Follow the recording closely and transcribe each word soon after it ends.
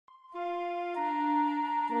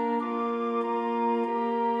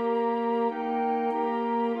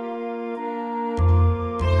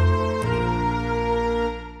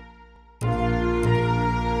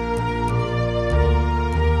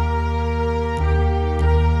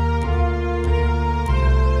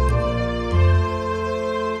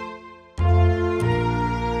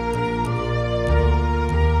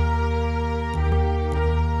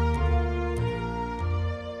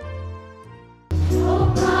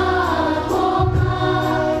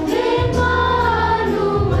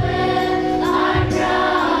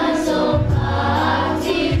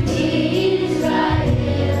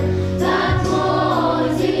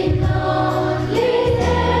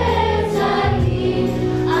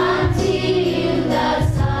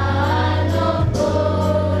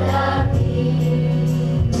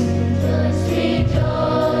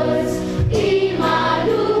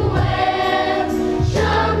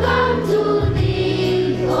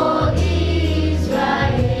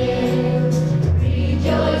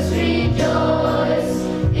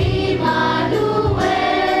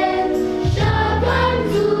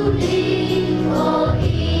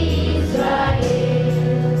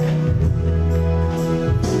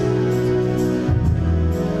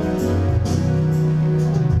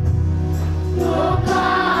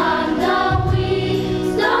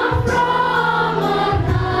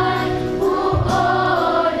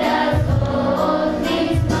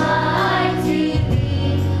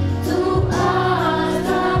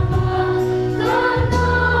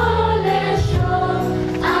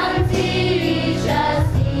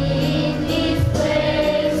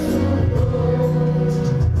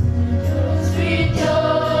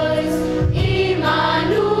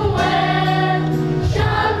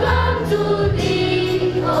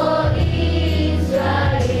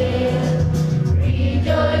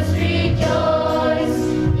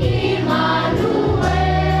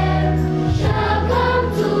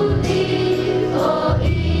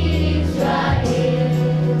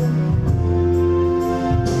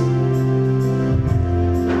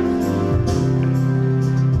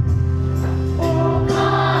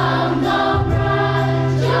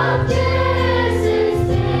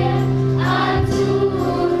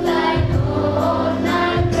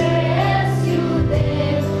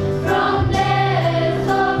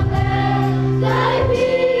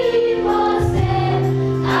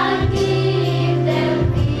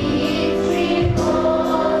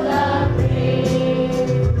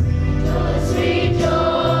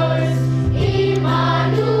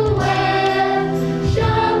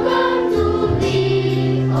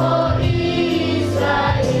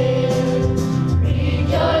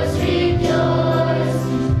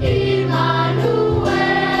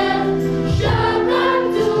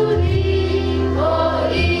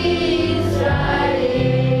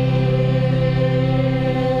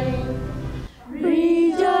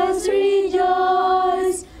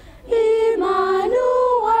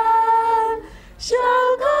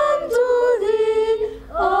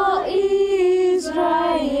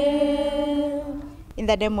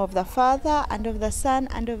the name of the Father, and of the Son,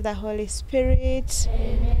 and of the Holy Spirit.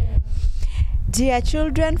 Amen. Dear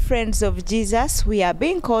children, friends of Jesus, we are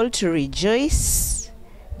being called to rejoice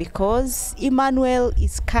because Emmanuel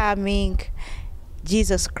is coming.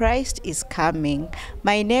 Jesus Christ is coming.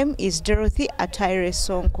 My name is Dorothy Atire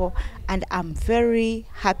Sonko, and I'm very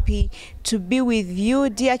happy to be with you,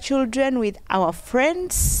 dear children, with our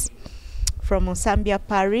friends from Musambia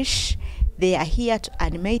Parish. They are here to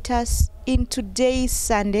animate us in today's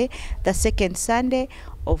Sunday, the second Sunday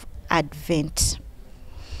of Advent.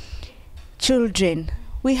 Children,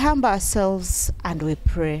 we humble ourselves and we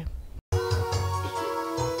pray.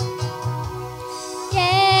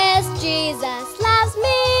 Yes, Jesus loves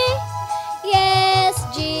me.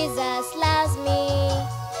 Yes, Jesus loves me.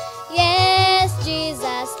 Yes,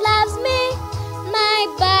 Jesus loves me.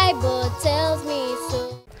 My Bible tells me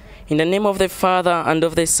so. In the name of the Father, and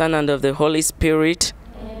of the Son, and of the Holy Spirit.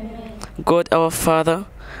 Amen. God our Father,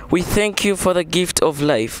 we thank you for the gift of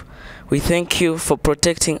life. We thank you for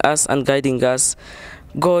protecting us and guiding us.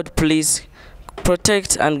 God, please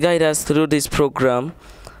protect and guide us through this program,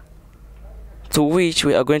 to which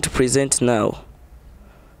we are going to present now.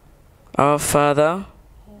 Our Father,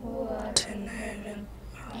 who art in heaven,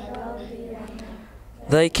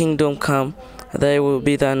 thy kingdom come, thy will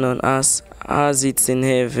be done on us as it's in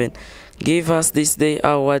heaven. Give us this day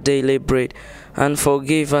our daily bread, and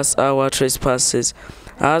forgive us our trespasses,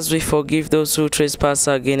 as we forgive those who trespass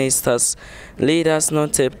against us. Lead us not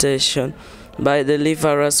into temptation, but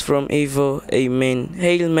deliver us from evil. Amen.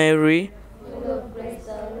 Hail Mary,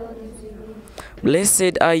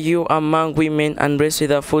 blessed are you among women, and blessed is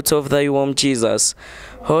the fruit of thy womb, Jesus.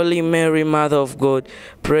 Holy Mary, Mother of God,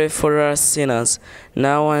 pray for us sinners,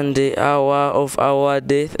 now and the hour of our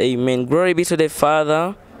death. Amen. Glory be to the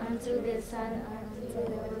Father, And to the Son, and to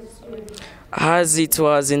the Holy Spirit. as it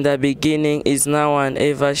was in the beginning, is now, and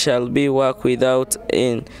ever shall be, world without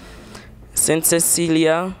end. Saint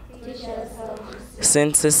Cecilia, Teach us how to sing.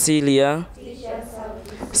 Saint Cecilia, Teach us how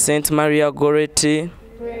to sing. Saint Maria Goretti,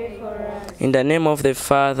 Pray for us. in the name of the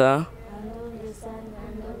Father, And of the Son,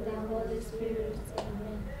 and of the Holy Spirit.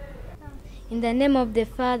 Amen. In the name of the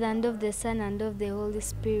Father, and of the Son, and of the Holy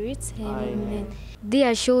Spirit. Amen.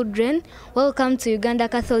 Dear children, welcome to Uganda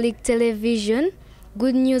Catholic Television.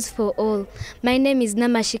 Good news for all. My name is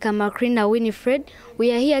Namashika Makrina Winifred.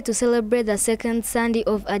 We are here to celebrate the second Sunday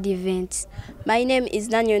of Advent. My name is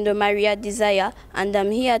Nanyondo Maria Desire, and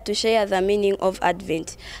I'm here to share the meaning of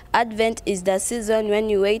Advent. Advent is the season when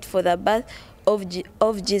you wait for the birth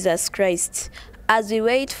of Jesus Christ. As we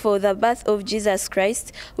wait for the birth of Jesus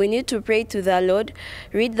Christ, we need to pray to the Lord,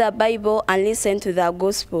 read the Bible, and listen to the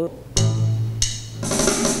gospel.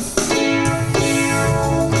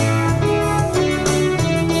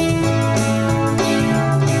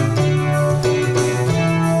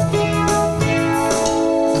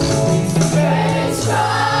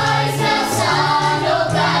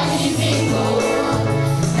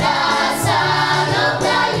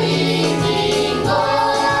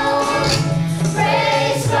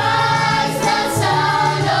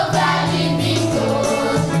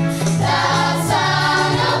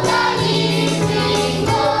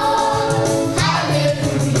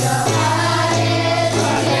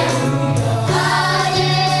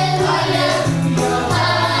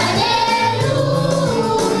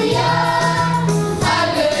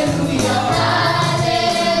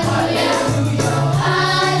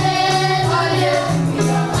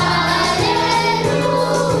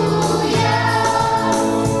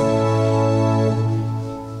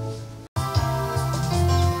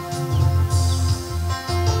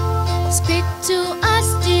 Speak to us,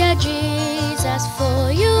 dear Jesus,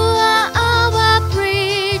 for you are our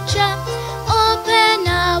preacher. Open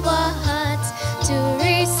our hearts to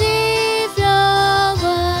receive your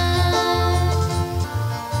word.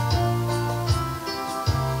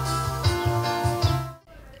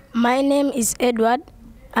 My name is Edward,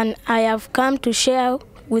 and I have come to share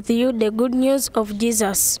with you the good news of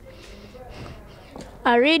Jesus.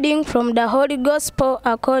 A reading from the Holy Gospel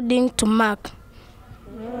according to Mark.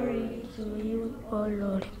 Glory to you, O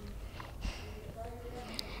Lord.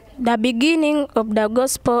 The beginning of the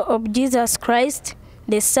Gospel of Jesus Christ,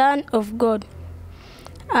 the Son of God.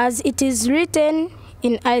 As it is written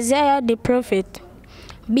in Isaiah the prophet,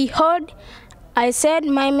 Behold, I send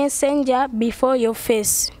my messenger before your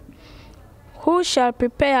face, who shall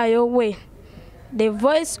prepare your way. The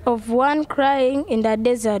voice of one crying in the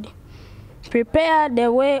desert, Prepare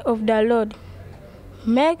the way of the Lord,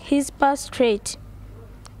 make his path straight.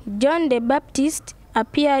 John the Baptist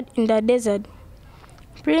appeared in the desert,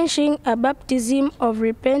 preaching a baptism of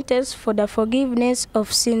repentance for the forgiveness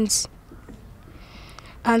of sins.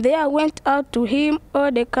 And there went out to him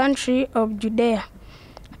all the country of Judea,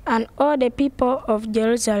 and all the people of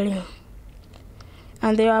Jerusalem.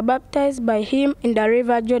 And they were baptized by him in the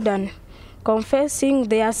river Jordan, confessing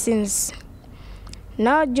their sins.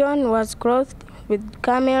 Now John was clothed with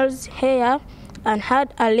camel's hair, and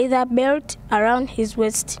had a leather belt around his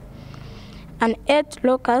waist, and ate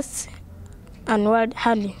locusts and wild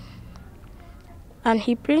honey. And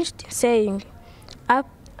he preached, saying,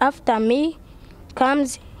 After me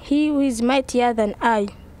comes he who is mightier than I,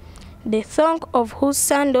 the thong of whose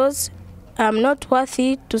sandals I am not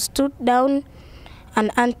worthy to stoop down and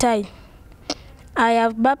untie. I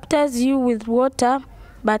have baptized you with water,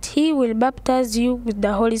 but he will baptize you with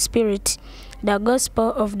the Holy Spirit. The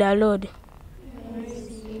gospel of the Lord.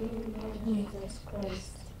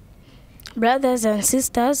 Brothers and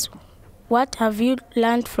sisters, what have you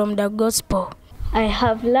learned from the gospel? I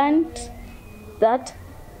have learned that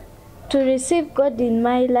to receive God in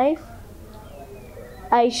my life,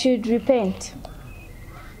 I should repent.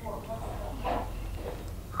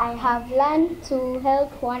 I have learned to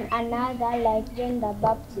help one another like John the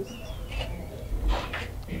Baptist.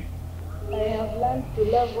 I have learned to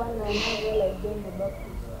love one another like John the Baptist.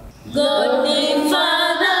 God the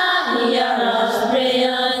Father, hear our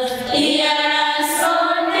prayers, hear us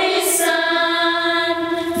only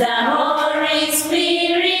Son. The Holy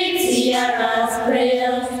Spirit, hear our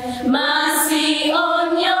prayers. Mercy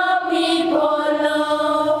on your people, Lord.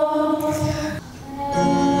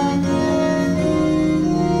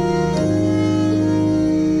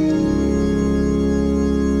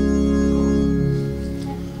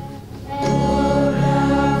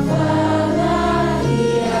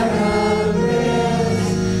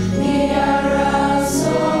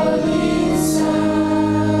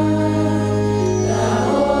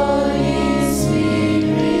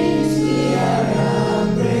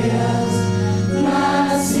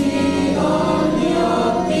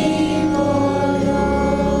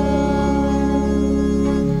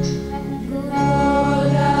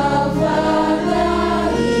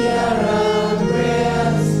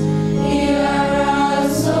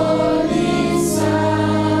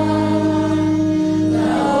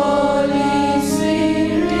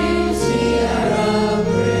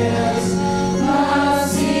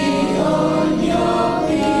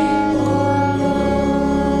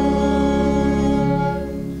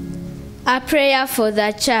 A prayer for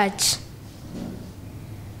the church.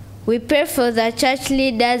 We pray for the church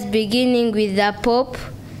leaders, beginning with the Pope,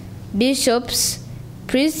 bishops,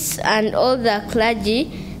 priests, and all the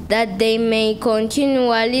clergy, that they may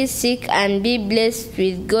continually seek and be blessed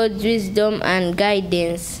with God's wisdom and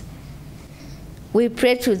guidance. We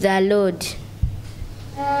pray to the Lord.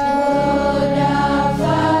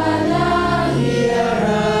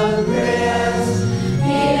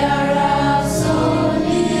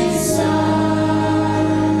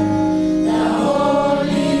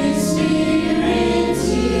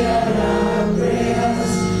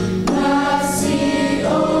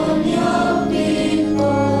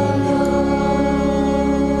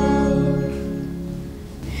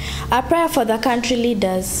 A prayer for the country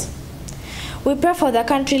leaders. We pray for the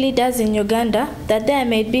country leaders in Uganda, that there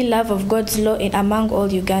may be love of God's law among all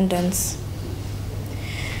Ugandans.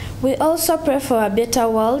 We also pray for a better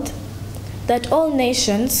world, that all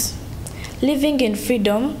nations living in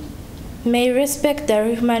freedom may respect their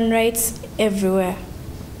human rights everywhere.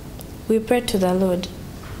 We pray to the Lord.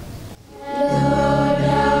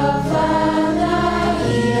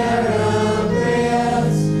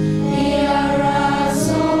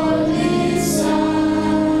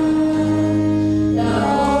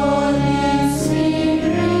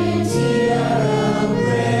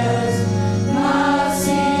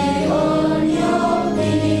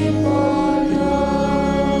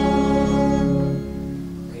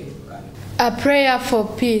 A prayer for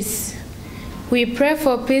peace. We pray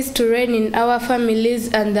for peace to reign in our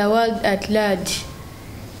families and the world at large.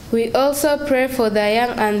 We also pray for the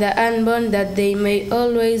young and the unborn, that they may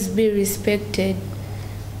always be respected.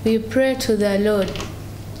 We pray to the Lord.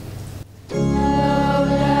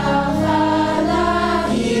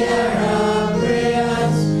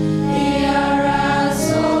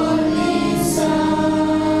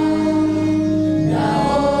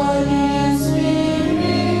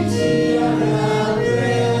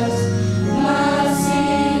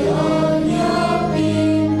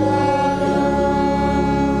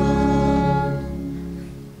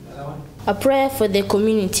 A prayer for the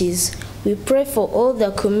communities. We pray for all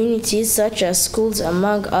the communities, such as schools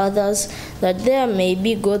among others, that there may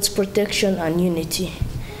be God's protection and unity.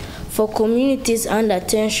 For communities under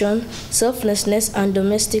tension, selflessness, and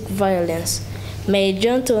domestic violence, May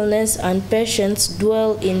gentleness and patience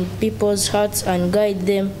dwell in people's hearts and guide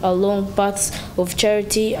them along paths of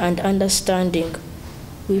charity and understanding.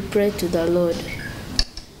 We pray to the Lord.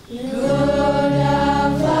 Lord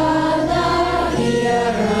our Father, hear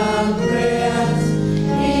our prayers.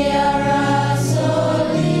 Hear us,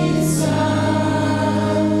 Holy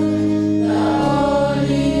Son. The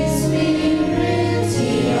Holy Spirit,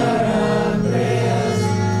 hear our prayers.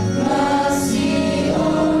 Mercy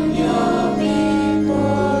on your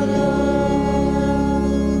people,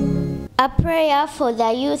 Lord. A prayer for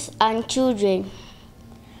the youth and children.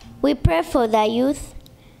 We pray for the youth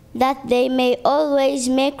that they may always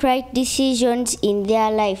make right decisions in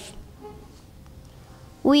their life.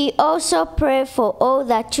 We also pray for all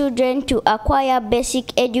the children to acquire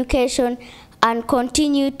basic education and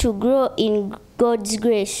continue to grow in God's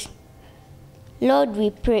grace. Lord, we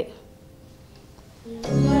pray.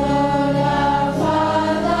 Lord our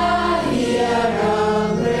Father, hear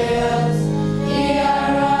our prayers.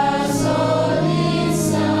 Hear us, Holy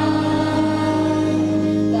Son.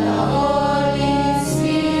 The Holy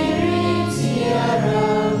Spirit, hear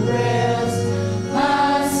our prayers.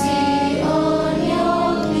 Mercy on your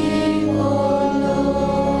people,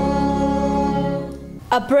 Lord.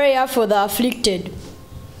 A prayer for the afflicted.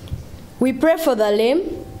 We pray for the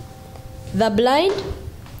lame, the blind,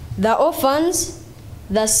 the orphans,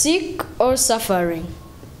 the sick or suffering,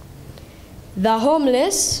 the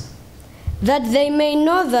homeless, that they may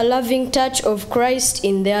know the loving touch of Christ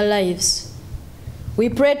in their lives. We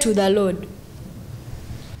pray to the Lord.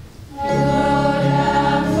 Lord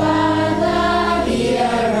our Father, hear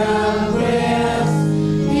our prayers.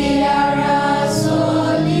 Hear us,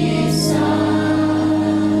 Holy Son.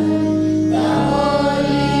 The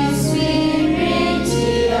Holy Spirit,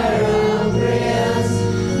 hear our prayers.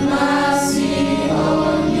 Mercy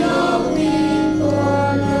on your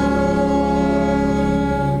people, Lord.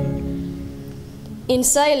 In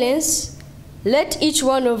silence, let each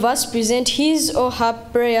one of us present his or her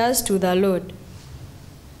prayers to the Lord.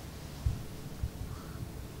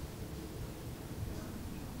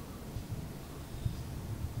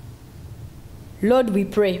 Lord, we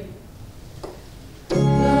pray.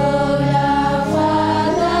 Lord our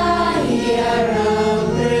Father, hear our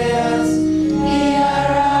prayers. Hear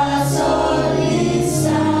us, Holy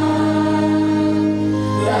Son.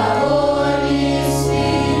 The Holy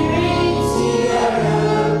Spirit, hear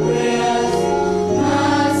our prayers.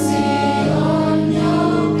 Mercy on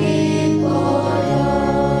your people,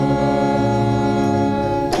 Lord.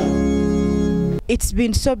 It's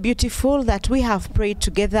been so beautiful that we have prayed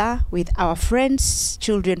together with our friends,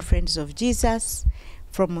 children, friends of Jesus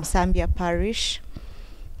from Musambia Parish.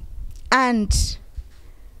 And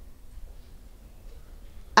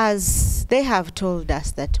as they have told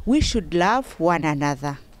us that we should love one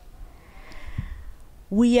another,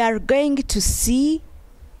 we are going to see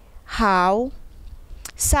how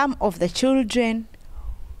some of the children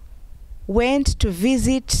went to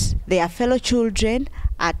visit their fellow children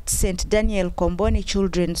at St. Daniel Komboni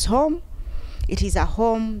Children's Home. It is a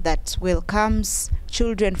home that welcomes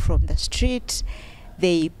children from the street.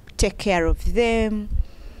 They take care of them,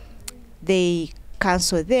 they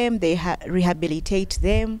counsel them, they rehabilitate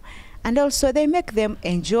them, and also they make them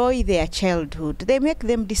enjoy their childhood. They make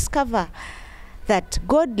them discover that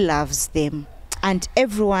God loves them and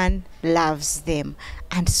everyone loves them.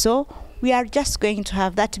 And so we are just going to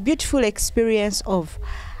have that beautiful experience of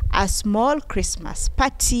a small Christmas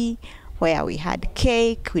party where we had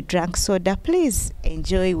cake, we drank soda. Please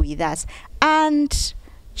enjoy with us. And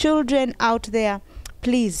children out there,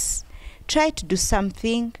 please try to do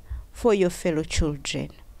something for your fellow children.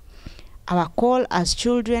 Our call as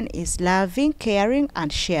children is loving, caring,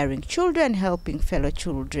 and sharing. Children helping fellow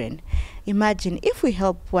children. Imagine if we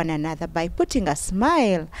help one another by putting a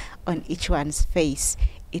smile on each one's face.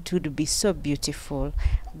 It would be so beautiful.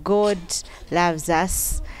 God loves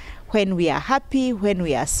us when we are happy, when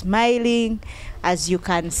we are smiling. As you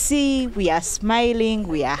can see, we are smiling,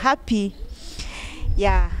 we are happy.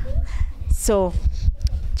 Yeah. So,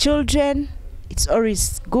 children, it's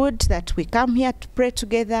always good that we come here to pray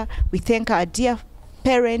together. We thank our dear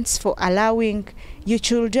parents for allowing you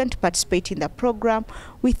children to participate in the program.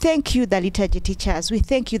 We thank you, the liturgy teachers. We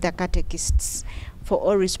thank you, the catechists, for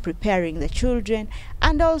always preparing the children.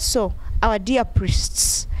 And also our dear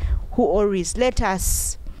priests who always let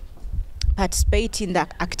us participate in the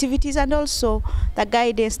activities, and also the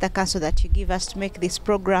guidance, the counsel that you give us to make this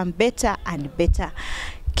program better and better.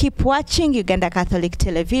 Keep watching Uganda Catholic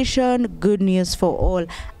Television, Good News for All,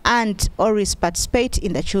 and always participate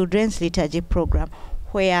in the Children's Liturgy program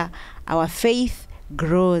where our faith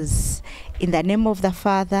grows. In the name of the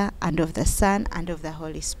Father, and of the Son, and of the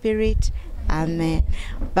Holy Spirit. Amen.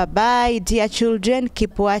 Bye-bye, dear children.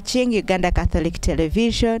 Keep watching Uganda Catholic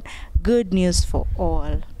Television. Good news for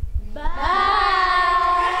all. Bye.